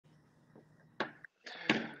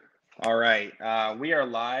All right. We are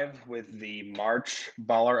live with the March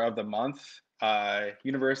Baller of the Month,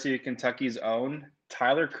 University of Kentucky's own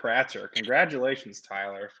Tyler Kratzer. Congratulations,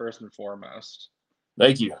 Tyler, first and foremost.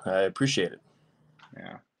 Thank you. I appreciate it.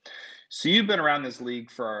 Yeah. So you've been around this league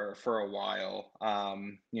for a while.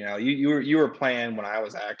 You were playing when I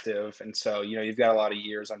was active, and so you've got a lot of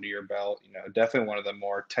years under your belt. Definitely one of the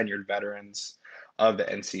more tenured veterans of the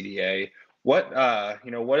NCDA. What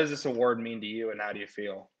does this award mean to you, and how do you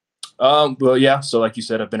feel? Well, yeah. So, like you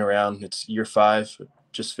said, I've been around. It's year five,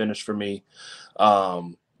 just finished for me.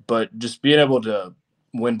 But just being able to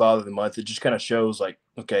win Ball of the Month, it just kind of shows, like,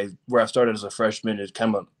 okay, where I started as a freshman, it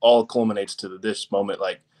kind of all culminates to this moment,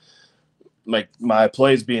 like my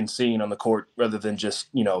plays being seen on the court rather than just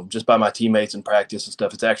by my teammates in practice and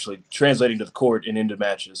stuff. It's actually translating to the court and into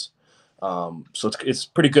matches. So it's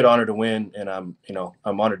pretty good honor to win, and I'm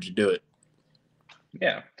honored to do it.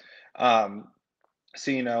 Yeah. Um,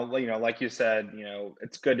 So, like you said,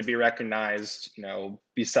 it's good to be recognized,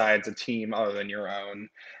 besides a team other than your own.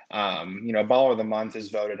 Baller of the Month is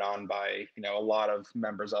voted on by, a lot of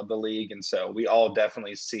members of the league. And so we all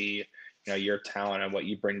definitely see, your talent and what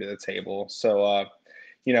you bring to the table. So,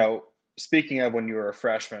 you know, speaking of when you were a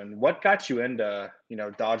freshman, what got you into,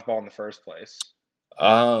 dodgeball in the first place?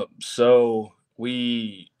 So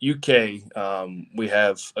we UK we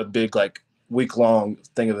have a big like week long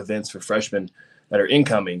thing of events for freshmen that are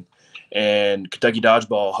incoming, and Kentucky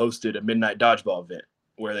Dodgeball hosted a midnight dodgeball event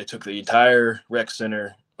where they took the entire rec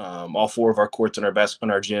center, all four of our courts in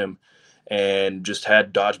our gym, and just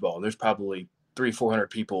had dodgeball. There's probably 300-400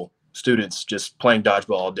 people, students, just playing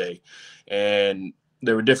dodgeball all day, and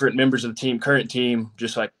there were different members of the team, current team,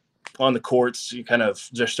 just like on the courts, you kind of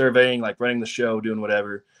just surveying, like running the show, doing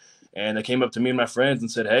whatever. And they came up to me and my friends and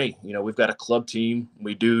said, "Hey, we've got a club team.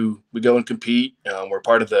 We go and compete. We're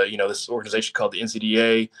part of this organization called the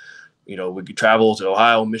NCDA. We could travel to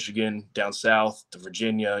Ohio, Michigan, down south to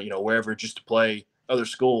Virginia, wherever, just to play other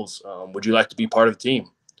schools. Would you like to be part of the team?"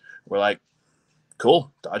 We're like, "Cool.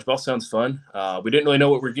 Dodgeball sounds fun." We didn't really know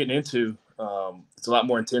what we're getting into. It's a lot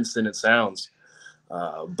more intense than it sounds.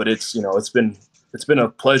 But it's been a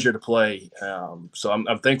pleasure to play. So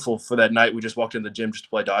I'm thankful for that night. We just walked in the gym just to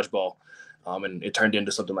play dodgeball, and it turned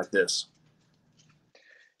into something like this.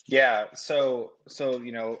 Yeah. So,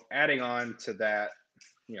 adding on to that,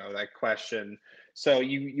 that question. So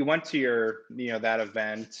you went to your, that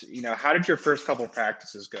event, how did your first couple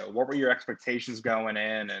practices go? What were your expectations going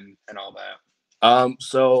in and all that?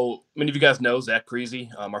 So many of you guys know Zach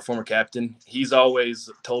Creasy, our former captain. He's always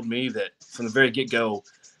told me that from the very get go,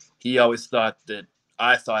 he always thought that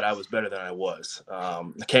I thought I was better than I was. I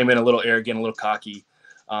came in a little arrogant, a little cocky,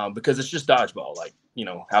 because it's just dodgeball. Like,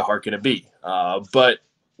 how hard can it be? But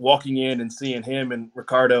walking in and seeing him and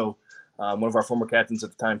Ricardo, one of our former captains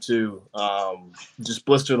at the time too, just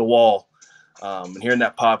blister the wall, and hearing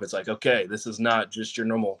that pop, it's like, okay, this is not just your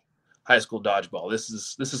normal high school dodgeball. This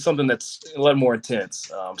is something that's a lot more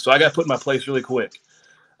intense. So I got put in my place really quick.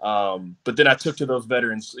 But then I took to those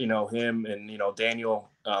veterans, him and, Daniel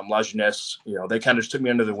Lajeunesse, they kind of just took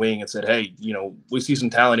me under the wing and said, "Hey, we see some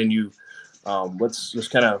talent in you. Let's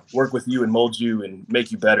just kind of work with you and mold you and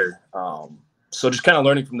make you better." So just kind of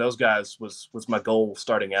learning from those guys was my goal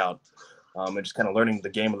starting out, and just kind of learning the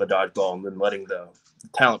game of the dodgeball and then letting the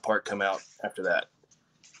talent part come out after that.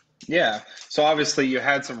 Yeah. So obviously you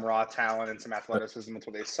had some raw talent and some athleticism. That's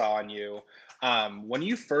what they saw in you. When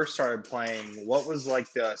you first started playing, what was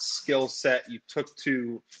like the skill set you took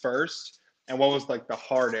to first, and what was like the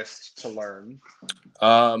hardest to learn?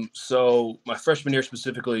 So my freshman year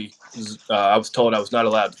specifically, I was told I was not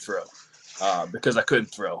allowed to throw because I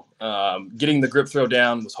couldn't throw. Getting the grip throw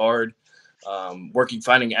down was hard.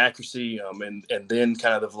 Finding accuracy, and then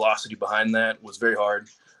kind of the velocity behind that was very hard.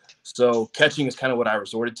 So catching is kind of what I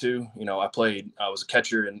resorted to. I was a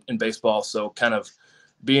catcher in baseball, so kind of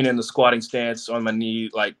being in the squatting stance on my knee,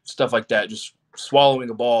 like stuff like that, just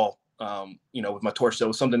swallowing a ball, with my torso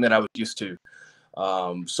was something that I was used to.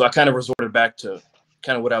 So I kind of resorted back to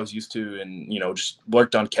kind of what I was used to, and just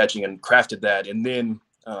worked on catching and crafted that, and then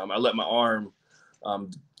I let my arm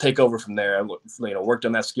take over from there. Worked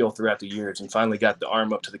on that skill throughout the years, and finally got the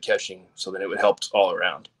arm up to the catching, so that it would help all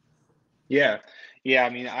around. Yeah. Yeah.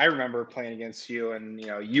 I mean, I remember playing against you, and,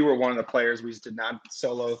 you were one of the players we just did not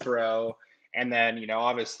solo throw. And then,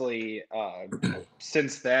 obviously,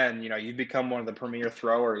 since then, you've become one of the premier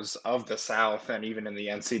throwers of the South and even in the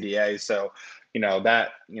NCDA. So, that,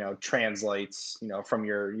 translates, from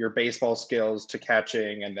your baseball skills to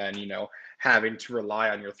catching, and then, having to rely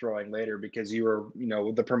on your throwing later because you were,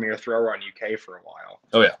 the premier thrower on UK for a while.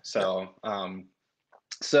 Oh yeah, yeah. So,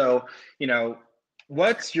 so, you know,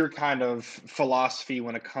 what's your kind of philosophy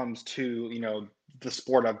when it comes to, the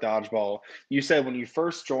sport of dodgeball? You said when you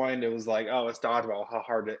first joined, it was like, oh, it's dodgeball. How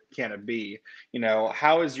hard can it be?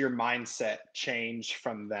 How has your mindset changed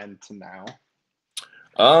from then to now?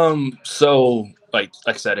 So like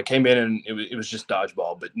I said, it came in and it was just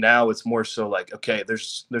dodgeball, but now it's more so like, okay,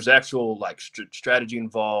 there's actual like strategy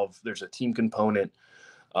involved. There's a team component.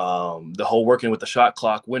 The whole working with the shot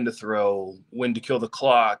clock, when to throw, when to kill the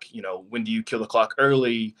clock, when do you kill the clock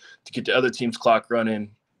early to get the other team's clock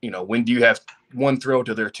running, when do you have one throw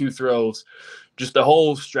to their two throws, just the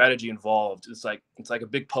whole strategy involved. It's like a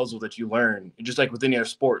big puzzle that you learn, just like with any other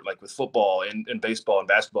sport, like with football and baseball and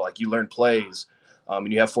basketball, like you learn plays,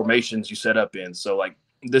 and you have formations you set up in. So like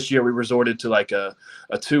this year we resorted to like a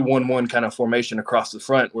 2-1-1 kind of formation across the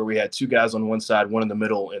front where we had two guys on one side, one in the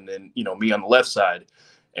middle, and then me on the left side.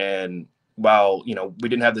 And while we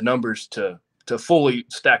didn't have the numbers to fully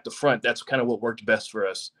stack the front, that's kind of what worked best for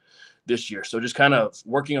us this year. So just kind of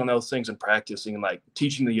working on those things and practicing and like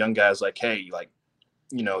teaching the young guys like, hey, like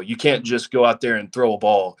you can't just go out there and throw a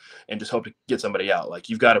ball and just hope to get somebody out. Like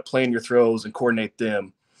you've got to plan your throws and coordinate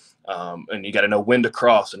them, and you got to know when to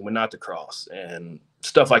cross and when not to cross and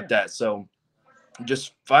stuff like Yeah. that. So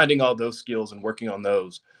just finding all those skills and working on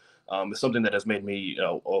those is something that has made me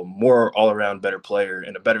a more all-around better player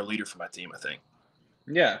and a better leader for my team, I think.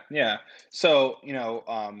 Yeah, yeah. So,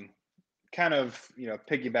 kind of,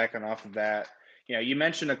 piggybacking off of that, you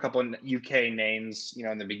mentioned a couple of UK names,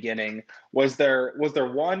 in the beginning. Was there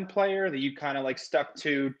one player that you kind of like stuck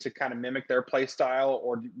to kind of mimic their play style,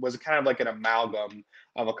 or was it kind of like an amalgam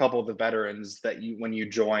of a couple of the veterans that when you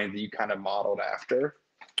joined, that you kind of modeled after?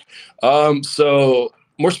 So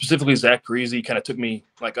more specifically, Zach Parisi kind of took me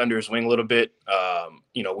like under his wing a little bit.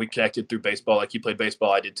 We connected through baseball. Like he played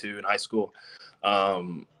baseball, I did too in high school.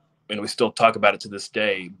 Um, and we still talk about it to this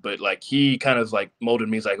day. But like he kind of like molded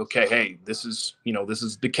me. He's like, okay, hey, this is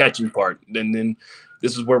the catching part, and then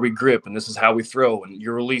this is where we grip, and this is how we throw, and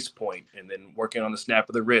your release point, and then working on the snap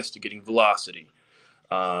of the wrist to getting velocity.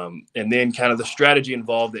 And then kind of the strategy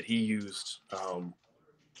involved that he used.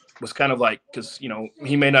 Was kind of like, because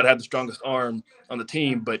he may not have the strongest arm on the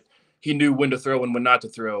team, but he knew when to throw and when not to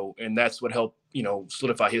throw, and that's what helped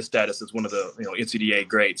solidify his status as one of the NCDA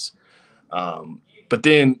greats. But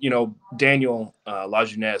then Daniel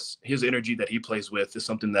Lajeunesse, his energy that he plays with is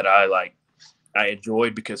something that I like. I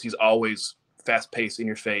enjoyed because he's always fast paced, in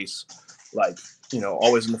your face, like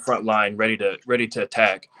always in the front line, ready to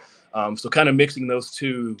attack. So kind of mixing those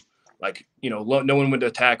two, like knowing when to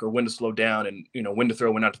attack or when to slow down, and when to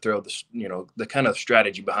throw, when not to throw. The kind of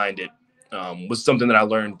strategy behind it was something that I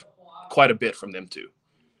learned quite a bit from them too.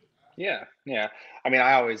 Yeah, yeah. I mean,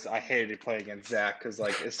 I hated playing against Zach because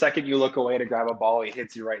like the second you look away to grab a ball, he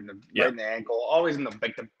hits you right Yeah. in the ankle, always in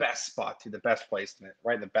the best spot to the best placement,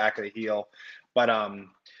 right in the back of the heel. But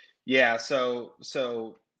yeah. So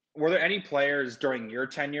were there any players during your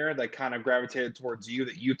tenure that kind of gravitated towards you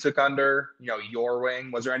that you took under, your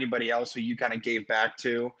wing? Was there anybody else who you kind of gave back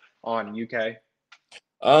to on UK?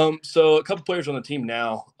 So a couple players on the team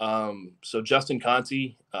now. So Justin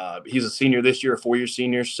Conti, he's a senior this year, a 4-year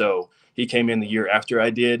senior. So he came in the year after I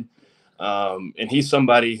did. And he's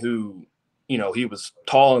somebody who, he was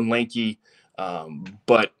tall and lanky,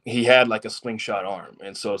 but he had like a slingshot arm.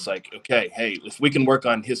 And so it's like, okay, hey, if we can work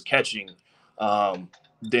on his catching,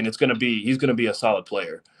 then he's going to be a solid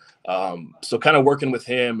player. So kind of working with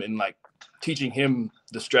him and like teaching him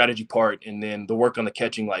the strategy part, and then the work on the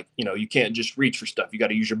catching. Like you can't just reach for stuff, you got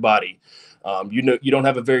to use your body. You don't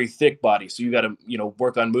have a very thick body, so you got to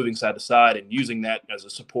work on moving side to side and using that as a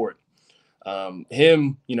support.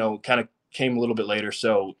 Him kind of came a little bit later,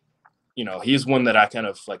 so he's one that I kind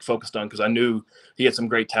of like focused on because I knew he had some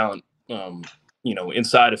great talent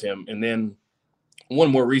inside of him. And then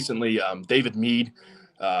one more recently, David Mead.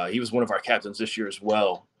 He was one of our captains this year as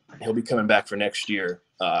well. He'll be coming back for next year.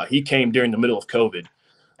 He came during the middle of COVID,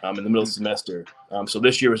 in the middle of the semester. So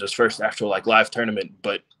this year was his first actual like live tournament,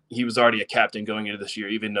 but he was already a captain going into this year,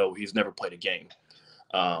 even though he's never played a game.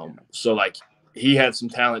 So like he had some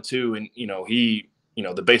talent too, and he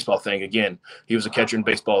the baseball thing again. He was a catcher in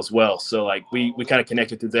baseball as well. So like we kind of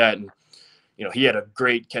connected through that, and he had a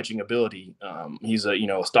great catching ability. He's a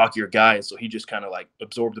stockier guy, so he just kind of like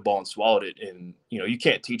absorbed the ball and swallowed it. And you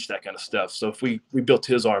can't teach that kind of stuff. So if we built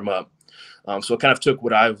his arm up, so it kind of took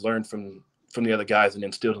what I've learned from the other guys and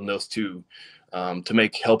instilled in those two, to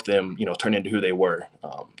help them turn into who they were.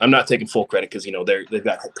 I'm not taking full credit because they've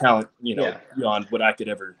got talent Yeah. beyond what I could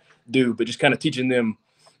ever do, but just kind of teaching them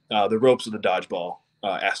the ropes of the dodgeball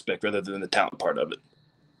aspect rather than the talent part of it.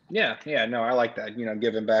 Yeah, yeah, no, I like that.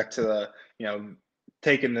 Giving back to the,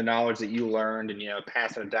 taking the knowledge that you learned and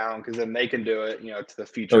passing it down, because then they can do it to the Oh, yeah.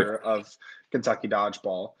 future of Kentucky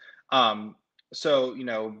dodgeball. Um, so we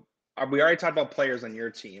already talked about players on your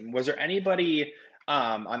team. Was there anybody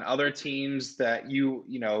on other teams that you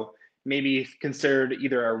maybe considered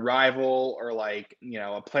either a rival or like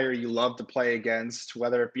a player you love to play against,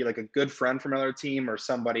 whether it be like a good friend from another team or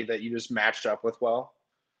somebody that you just matched up with well?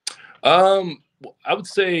 I would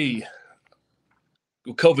say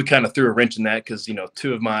COVID kind of threw a wrench in that because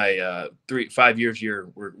two of my 5 years here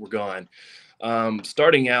were gone.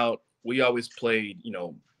 Starting out, we always played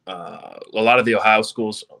a lot of the Ohio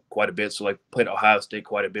schools quite a bit. So like played Ohio State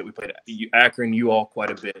quite a bit. We played Akron, you all quite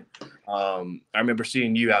a bit. I remember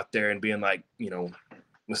seeing you out there and being like,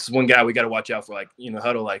 this is one guy we got to watch out for. Like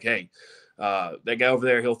huddle, like, hey, that guy over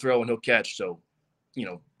there, he'll throw and he'll catch. So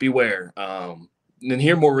beware. And then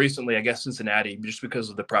here more recently, I guess Cincinnati, just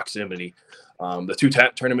because of the proximity. The two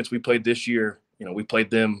tournaments we played this year, we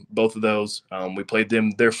played them, both of those. We played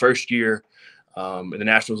them their first year in the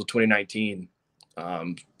Nationals of 2019.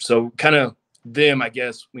 So kind of them, I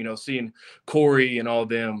guess, seeing Corey and all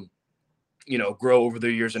them, grow over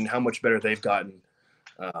the years and how much better they've gotten.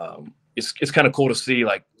 It's kind of cool to see,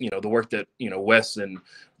 like, the work that, Wes and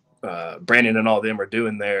Brandon and all of them are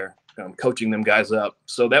doing there. Coaching them guys up.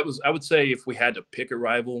 So that was, I would say, if we had to pick a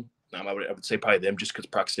rival, I would say probably them, just because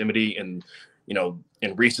proximity and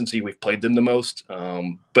in recency we've played them the most.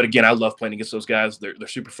 But again, I love playing against those guys. They're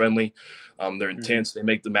super friendly. They're intense. They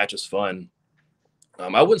make the matches fun.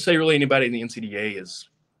 I wouldn't say really anybody in the NCDA is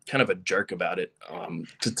kind of a jerk about it,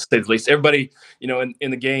 to say the least. Everybody, in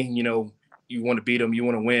the game, you want to beat them, you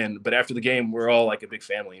want to win. But after the game, we're all like a big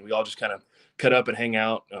family, and we all just kind of cut up and hang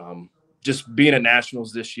out. Just being at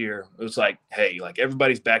Nationals this year, it was like, hey, like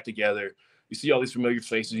everybody's back together. You see all these familiar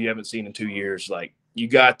faces you haven't seen in 2 years. Like you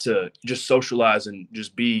got to just socialize and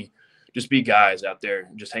just be guys out there,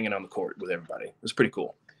 just hanging on the court with everybody. It was pretty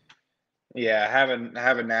cool. Yeah,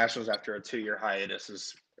 having nationals after a 2-year hiatus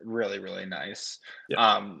is really, really nice.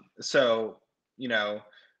 Yeah. So you know,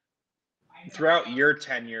 throughout your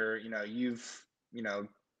tenure, you know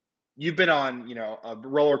you've been on a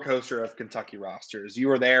roller coaster of Kentucky rosters. You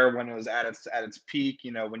were there when it was at its peak.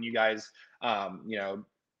 When you guys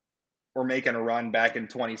were making a run back in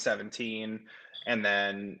 2017, and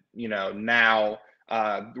then now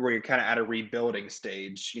where you're kind of at a rebuilding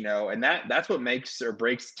stage, and that's what makes or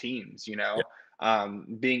breaks teams. Yeah.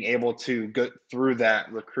 Being able to go through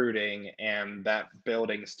that recruiting and that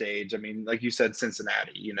building stage. I mean, like you said,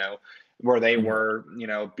 Cincinnati, where they Mhm. were,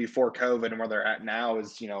 before COVID and where they're at now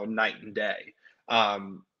is, night and day.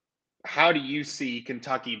 Um, how do you see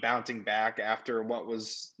Kentucky bouncing back after what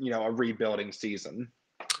was, a rebuilding season?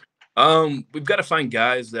 We've got to find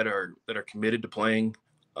guys that are committed to playing.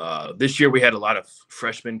 This year we had a lot of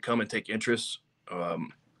freshmen come and take interest.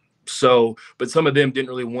 But some of them didn't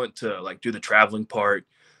really want to like do the traveling part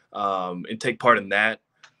and take part in that,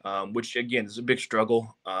 which again is a big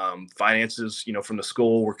struggle. Finances, from the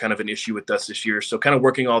school were kind of an issue with us this year. So kind of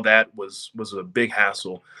working all that was a big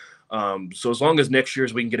hassle. So as long as next year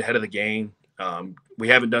we can get ahead of the game. We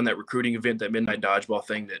haven't done that recruiting event, that midnight dodgeball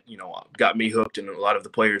thing that got me hooked, and a lot of the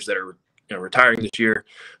players that are retiring this year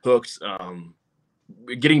hooked.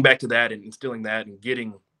 Getting back to that and instilling that and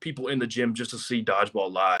getting people in the gym just to see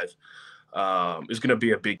dodgeball live is going to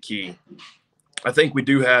be a big key. I think we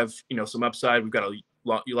do have some upside. We've got a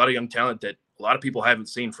lot of young talent that a lot of people haven't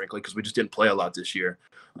seen, frankly, because we just didn't play a lot this year.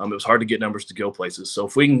 It was hard to get numbers to go places. So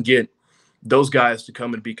if we can get those guys to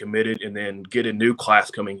come and be committed, and then get a new class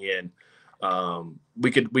coming in, we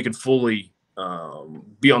could fully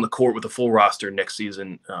be on the court with a full roster next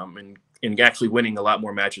season, and actually winning a lot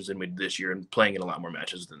more matches than we did this year, and playing in a lot more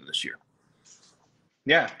matches than this year.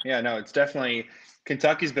 Yeah, no, it's definitely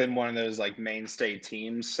Kentucky's been one of those like mainstay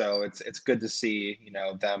teams, so it's good to see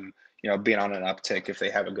them being on an uptick if they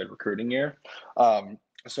have a good recruiting year.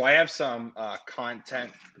 So I have some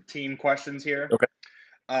content team questions here Okay.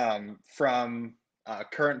 from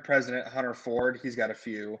current president Hunter Ford. He's got a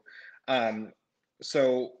few. Um,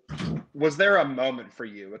 so, was there a moment for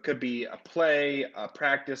you? It could be a play, a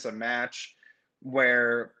practice, a match,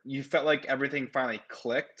 where you felt like everything finally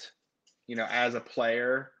clicked, as a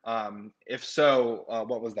player. If so,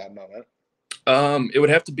 what was that moment? It would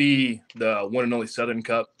have to be the one and only Southern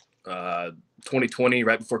Cup, 2020,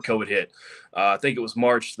 right before COVID hit. I think it was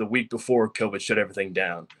March, the week before COVID shut everything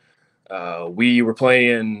down. We were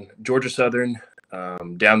playing Georgia Southern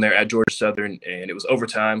down there at Georgia Southern, and it was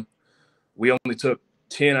overtime. We only took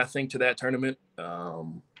 10, I think, to that tournament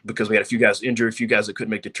because we had a few guys injured, a few guys that couldn't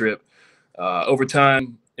make the trip.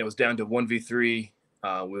 Overtime, it was down to 1v3.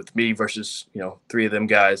 with me versus, three of them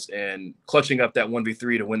guys, and clutching up that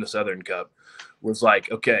 1v3 to win the Southern Cup was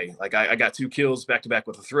like, okay, like I got 2 kills back to back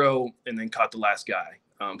with a throw and then caught the last guy.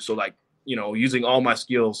 So like, using all my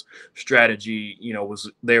skills, strategy, was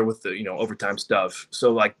there with the, overtime stuff.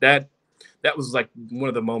 So like that was like one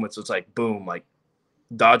of the moments. It's like, boom, like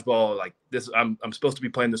dodgeball, like this, I'm supposed to be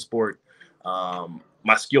playing the sport.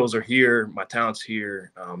 My skills are here, my talent's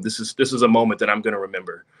here. This is a moment that I'm going to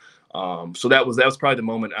remember. So that was probably the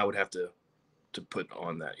moment I would have to put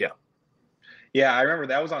on that. Yeah. Yeah, I remember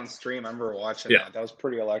that was on stream. I remember watching Yeah. that. That was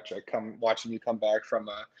pretty electric. Watching you come back from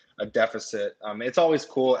a deficit. It's always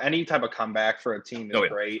cool. Any type of comeback for a team is Oh yeah.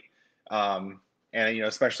 great, and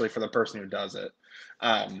especially for the person who does it.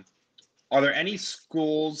 Um, are there any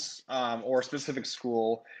schools or a specific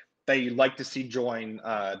school that you'd like to see join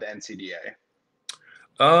the NCDA?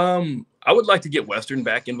 I would like to get Western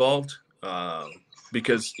back involved,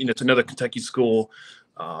 because it's another Kentucky school.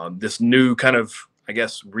 This new kind of, I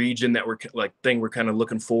guess, region that we're kind of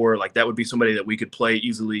looking for. Like that would be somebody that we could play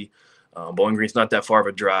easily. Bowling Green's not that far of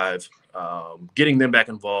a drive. Getting them back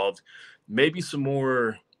involved, maybe some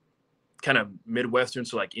more kind of Midwestern,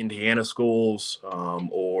 so like Indiana schools,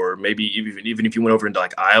 or maybe even if you went over into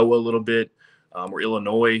like Iowa a little bit, or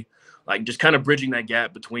Illinois, like just kind of bridging that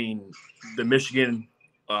gap between the Michigan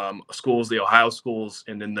schools, the Ohio schools,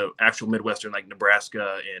 and then the actual Midwestern, like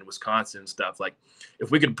Nebraska and Wisconsin and stuff. Like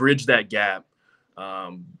if we could bridge that gap,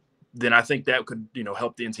 then I think that could,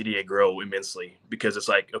 help the NCDA grow immensely, because it's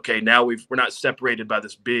like, okay, now we're not separated by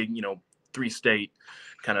this big, 3-state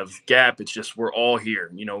kind of gap. It's just, we're all here.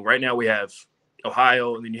 Right now we have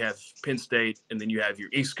Ohio, and then you have Penn State, and then you have your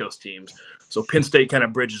East Coast teams. So Penn State kind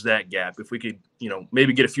of bridges that gap. If we could,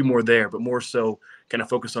 maybe get a few more there, but more so kind of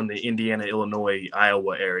focus on the Indiana, Illinois,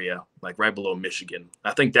 Iowa area, like right below Michigan.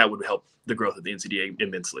 I think that would help the growth of the NCDA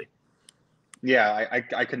immensely. Yeah,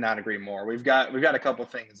 I could not agree more. We've got a couple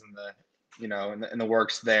things in the in the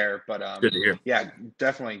works there, but Good to hear. yeah,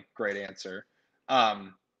 definitely great answer.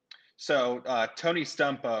 So Tony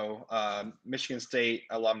Stumpo, Michigan State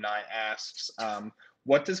alumni, asks,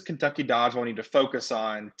 what does Kentucky Dodgeball need to focus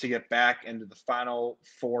on to get back into the Final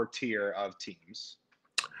Four tier of teams?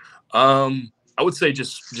 I would say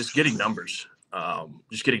just getting numbers,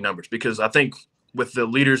 because I think with the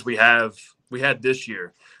leaders we had this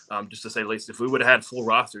year, just to say least, if we would have had full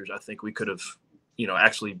rosters, I think we could have,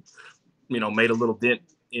 actually, made a little dent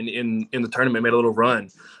in the tournament, made a little run.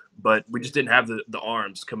 But we just didn't have the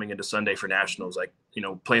arms coming into Sunday for nationals. Like,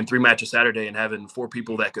 playing 3 matches Saturday and having 4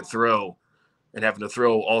 people that could throw, and having to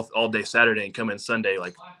throw all day Saturday and come in Sunday,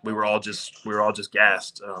 like we were all just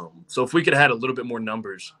gassed. So if we could have had a little bit more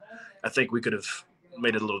numbers, I think we could have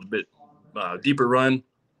made it a little bit deeper run.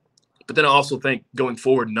 But then I also think going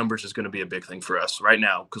forward, numbers is going to be a big thing for us right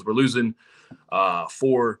now, because we're losing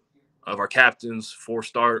 4 of our captains,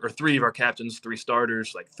 3 of our captains, 3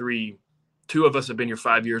 starters, like 2 of us have been here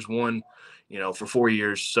 5 years, 1, for 4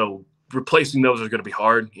 years. So replacing those is going to be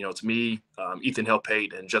hard. It's me, Ethan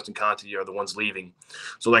Helpate, and Justin Conti are the ones leaving.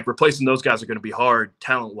 So like replacing those guys are going to be hard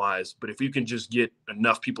talent wise. But if you can just get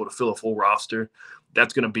enough people to fill a full roster,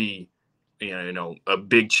 that's going to be, a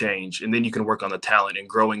big change. And then you can work on the talent and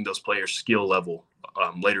growing those players' skill level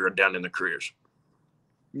later down in their careers.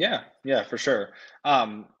 Yeah, for sure.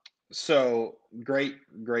 So great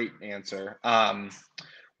answer.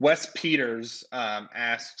 Wes Peters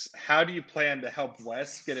asks, how do you plan to help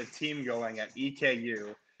Wes get a team going at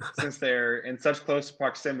EKU, since they're in such close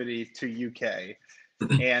proximity to UK?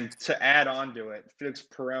 And to add on to it, Felix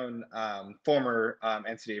Perron, former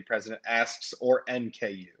NCAA president, asks, or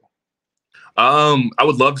NKU? I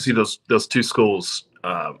would love to see those 2 schools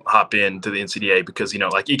hop into the NCDA, because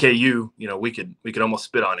like EKU, we could almost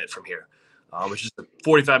spit on it from here. It's just a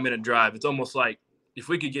 45-minute drive. It's almost like if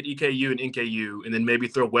we could get EKU and NKU, and then maybe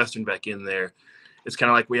throw Western back in there, it's kind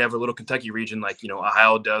of like we have a little Kentucky region, like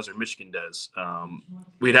Ohio does or Michigan does.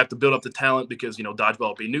 We'd have to build up the talent, because dodgeball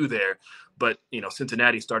will be new there, but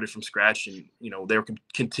Cincinnati started from scratch, and they were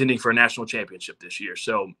contending for a national championship this year.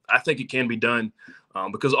 So I think it can be done,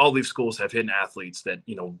 because all these schools have hidden athletes that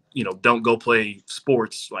don't go play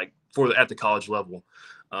sports like at the college level.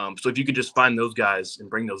 So if you could just find those guys and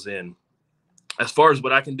bring those in. As far as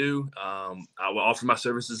what I can do, I will offer my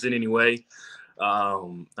services in any way.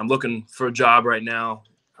 I'm looking for a job right now.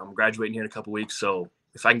 I'm graduating here in a couple weeks, so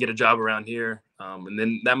if I can get a job around here, and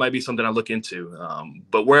then that might be something I look into.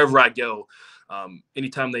 But wherever I go,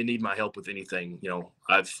 anytime they need my help with anything,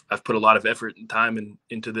 I've put a lot of effort and time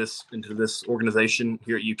into this organization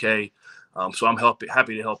here at UK. So I'm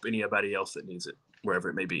happy to help anybody else that needs it, wherever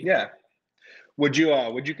it may be. Yeah. Would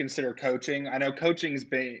you consider coaching? I know coaching's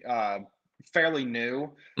fairly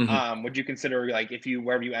new. Mhm. Would you consider like if you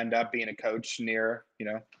wherever you end up being a coach near, you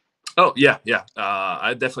know? Oh yeah, yeah.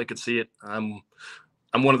 I definitely could see it. I'm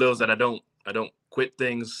one of those that I don't quit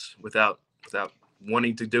things without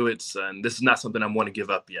wanting to do it, and this is not something I want to give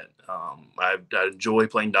up yet. I enjoy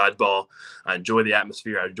playing dodgeball. I enjoy the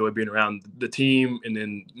atmosphere. I enjoy being around the team, and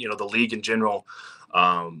then the league in general.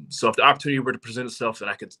 So if the opportunity were to present itself, then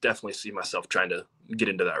I could definitely see myself trying to get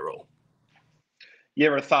into that role. You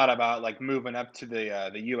ever thought about like moving up to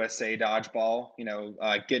the USA dodgeball? You know,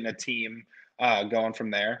 getting a team going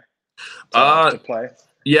from there Uh, to play.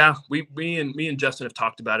 Yeah, me and Justin have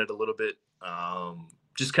talked about it a little bit.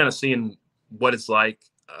 Just kind of seeing what it's like.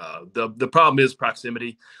 The problem is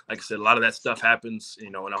proximity. Like I said, a lot of that stuff happens,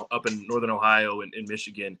 up in northern Ohio and in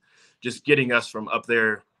Michigan. Just getting us from up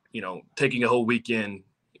there, taking a whole weekend,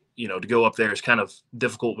 to go up there is kind of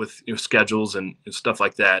difficult with schedules and stuff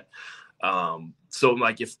like that. So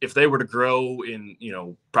like if they were to grow in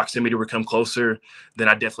proximity or come closer, then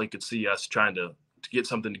I definitely could see us trying to get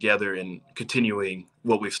something together and continuing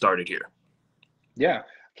what we've started here. Yeah,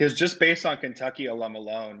 because just based on Kentucky alum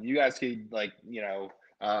alone, you guys could like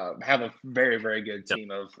have a very very good Yep.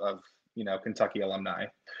 team of Kentucky alumni.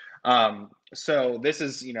 So this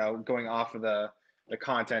is going off of the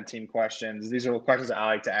content team questions. These are the questions that I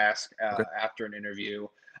like to ask Okay. after an interview.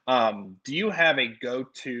 Do you have a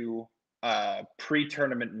go-to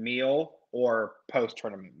pre-tournament meal or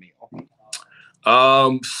post-tournament meal?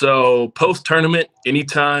 So post tournament,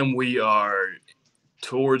 anytime we are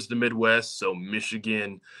towards the Midwest, so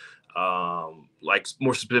Michigan, like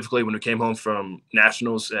more specifically when we came home from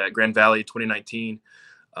nationals at Grand Valley 2019,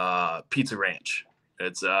 Pizza Ranch.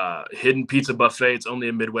 It's a hidden pizza buffet. It's only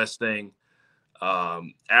a Midwest thing.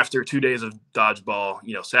 After 2 days of dodgeball,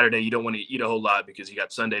 Saturday you don't want to eat a whole lot because you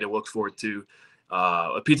got Sunday to look forward to.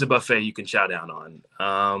 A pizza buffet you can chow down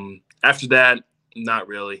on. After that, not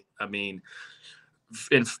really. I mean,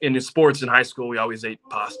 in sports in high school, we always ate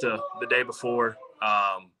pasta the day before.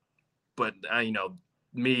 But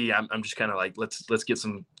me, I'm just kind of like let's get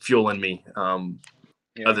some fuel in me. Yeah.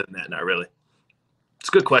 Other than that, not really. It's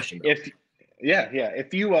a good question though. If yeah,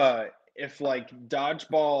 if like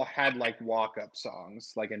dodgeball had like walk-up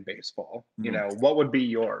songs like in baseball, Mhm. what would be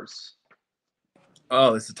yours?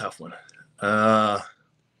 Oh, that's a tough one.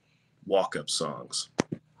 Walk up songs.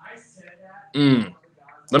 Mm.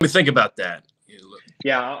 Let me think about that.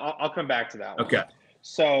 Yeah, I'll come back to that one. Okay.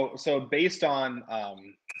 So based on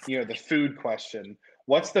the food question,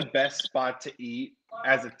 what's the best spot to eat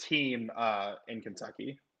as a team in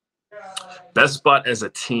Kentucky? Best spot as a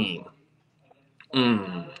team.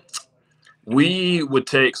 Mm. We would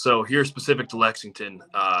take so here specific to Lexington,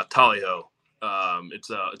 Tallyho. It's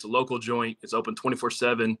a local joint. It's open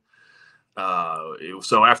 24/7.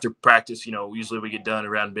 So after practice, usually we get done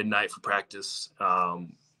around midnight for practice.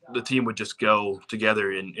 The team would just go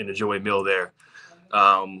together and enjoy a meal there.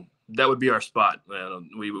 That would be our spot.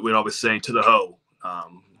 We would always say to the hoe.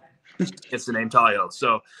 It's the name Talio.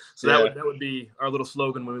 So that Yeah. would be our little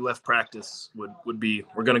slogan when we left practice. Would be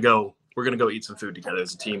we're gonna go eat some food together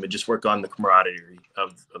as a team and just work on the camaraderie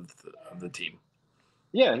of the team.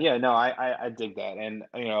 Yeah, no, I dig that. And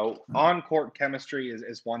on court chemistry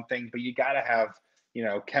is one thing, but you gotta have,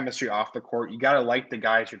 chemistry off the court. You gotta like the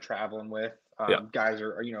guys you're traveling with. Yeah. Guys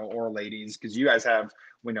or ladies, because you guys have,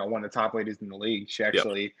 one of the top ladies in the league. She Yeah.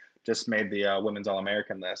 actually just made the women's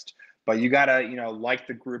All-American list. But you gotta, like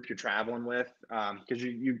the group you're traveling with, because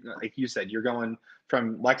you like you said, you're going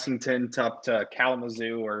from Lexington to up to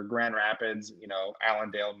Kalamazoo or Grand Rapids,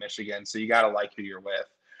 Allendale, Michigan. So you gotta like who you're with.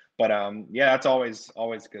 But yeah, that's always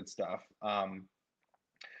good stuff.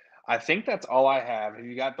 I think that's all I have. Have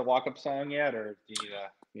you got the walk up song yet, or do you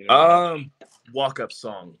need a minute? Walk up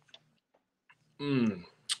song.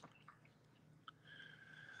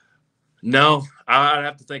 No, I'd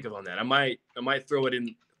have to think of on that. I might throw it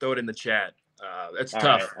in the chat. That's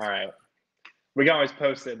tough. All right. We can always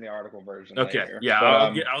post it in the article version Okay, later. yeah,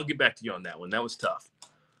 But I'll get back to you on that one. That was tough.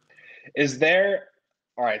 is there?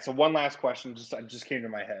 All right. So one last question just came to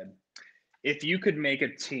my head. If you could make a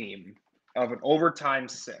team of an overtime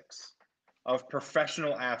six of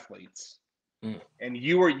professional athletes, Mm. and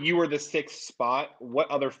you were the sixth spot, what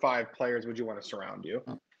other five players would you want to surround you?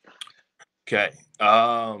 Okay.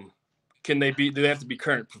 Do they have to be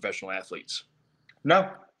current professional athletes?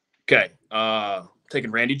 No. Okay.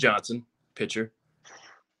 Taking Randy Johnson, pitcher.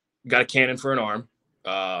 Got a cannon for an arm.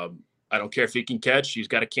 I don't care if he can catch. He's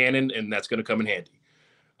got a cannon, and that's going to come in handy.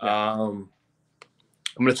 Yeah. I'm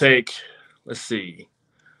going to take, let's see,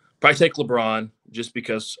 probably take LeBron just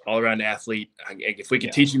because all-around athlete. If we can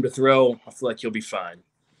Yeah. teach him to throw, I feel like he'll be fine.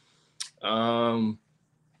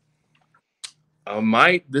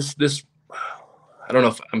 Might this I don't know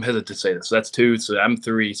if I'm hesitant to say this. So that's two. So I'm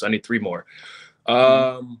three. So I need three more.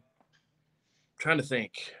 Mhm. Trying to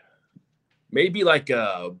think. Maybe like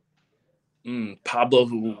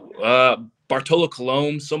Pablo, Bartolo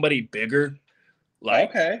Colon, somebody bigger,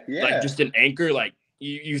 Okay, like yeah. just an anchor. Like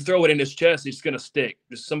you throw it in his chest, it's gonna stick.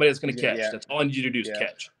 Just somebody that's gonna He's gonna, catch. yeah, That's all I need you to do is yeah.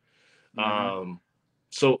 catch. Mhm.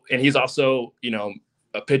 So and he's also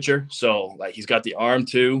a pitcher, so like he's got the arm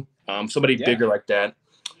too. Somebody Yeah. bigger like that.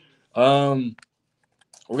 Um,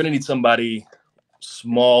 we're gonna need somebody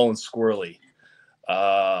small and squirrely.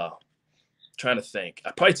 Uh, trying to think.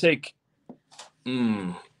 I probably take.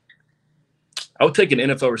 Mm, I would take an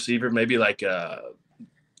NFL receiver, maybe like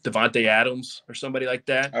Devontae Adams or somebody like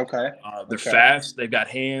that. Okay. They're Okay. fast. They've got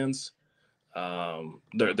hands.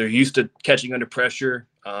 They're used to catching under pressure.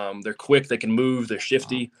 They're quick. They can move. They're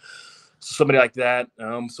shifty. So somebody like that.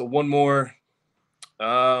 So one more.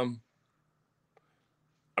 Um,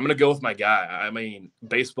 I'm gonna go with my guy. I mean,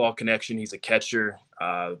 baseball connection. He's a catcher.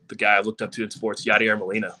 The guy I looked up to in sports, Yadier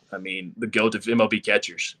Molina. I mean, the GOAT of MLB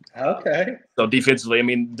catchers. Okay. So defensively, I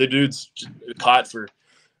mean, the dude's caught for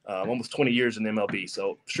almost 20 years in the MLB.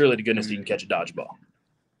 So surely to goodness he can Mhm. catch a dodgeball.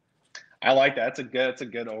 I like that. It's a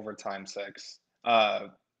good overtime six.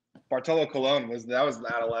 Bartolo Colon was out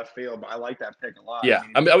of left field, but I like that pick a lot. I Yeah,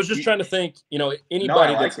 mean, I mean, I was just he trying to think, no, I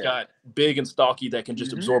anybody that's like it. got big and stocky that can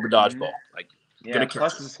just Mhm. absorb a Mhm. dodgeball, like Yeah, gonna catch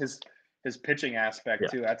plus it. his pitching aspect Yeah,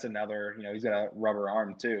 too. That's another, he's got a rubber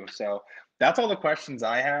arm too. So that's all the questions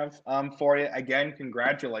I have for you. Again,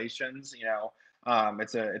 congratulations.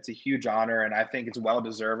 It's a huge honor, and I think it's well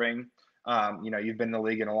deserving. You've been in the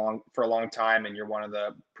league for a long time, and you're one of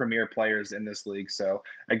the premier players in this league. So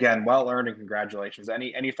again, well earned, and congratulations.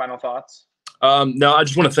 Any final thoughts? no, I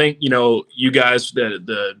just want to thank you guys,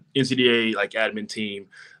 the NCDA like admin team,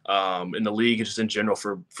 and the league and just in general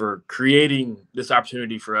for creating this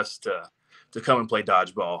opportunity for us to come and play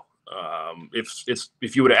dodgeball.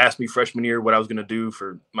 If you would have asked me freshman year what I was going to do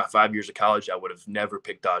for my 5 years of college, I would have never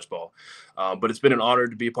picked dodgeball. But it's been an honor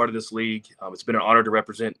to be a part of this league. It's been an honor to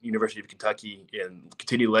represent University of Kentucky and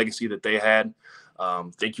continue the legacy that they had.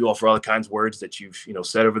 Thank you all for all the kind words that you've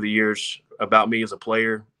said over the years about me as a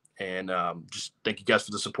player, and just thank you guys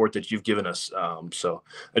for the support that you've given us. So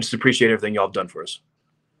I just appreciate everything y'all have done for us.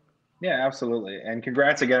 Yeah, absolutely. And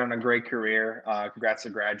congrats again on a great career. Congrats to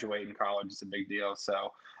graduating college. It's a big deal.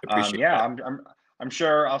 So, Appreciate yeah, that. I'm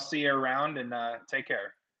sure I'll see you around, and take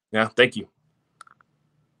care. Yeah, thank you.